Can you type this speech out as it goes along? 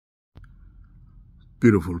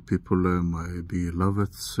Beautiful people, my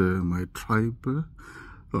beloveds, my tribe,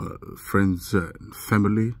 friends and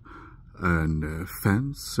family and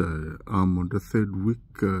fans. I'm on the third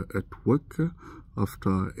week at work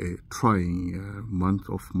after a trying month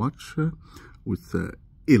of March with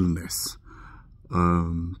illness.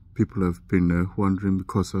 People have been wondering,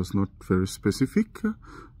 because I was not very specific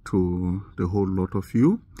to the whole lot of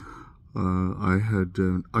you. I had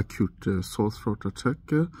an acute sore throat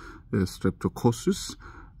attack, streptococcus,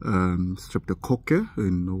 streptococcus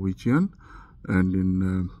in Norwegian, and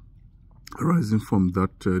in arising from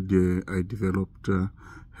that, I developed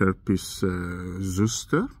herpes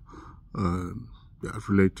zoster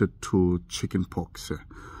related to chicken pox.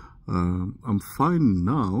 I'm fine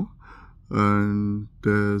now, and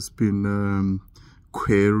there's been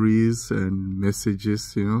queries and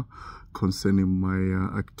messages, concerning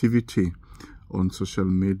my activity on social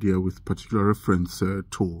media with particular reference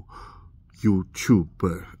to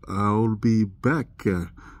YouTube. I'll be back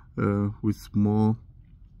with more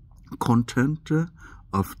content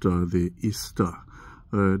after the Easter.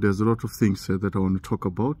 There's a lot of things that I want to talk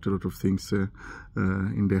about, a lot of things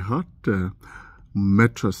in the heart,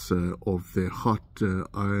 matters of the heart.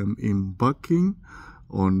 I am embarking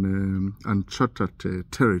on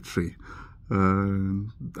uncharted territory.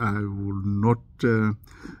 I will not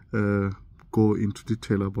go into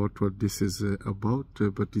detail about what this is about,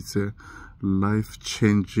 but it's a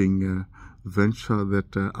life-changing venture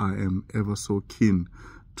that I am ever so keen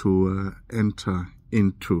to enter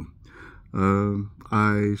into.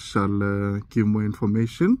 I shall give more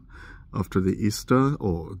information after the Easter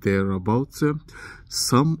or thereabouts.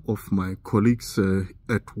 Some of my colleagues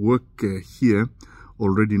at work here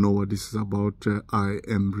already know what this is about. I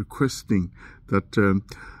am requesting that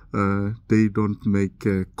they don't make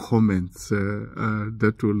comments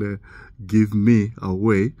that will give me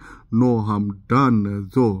away. No harm done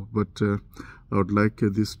though, but I would like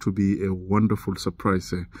this to be a wonderful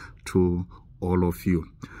surprise to all of you.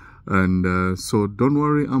 And so don't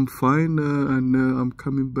worry, I'm fine, and I'm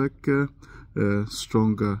coming back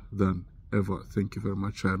stronger than ever. Thank you very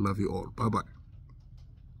much. I love you all. Bye-bye.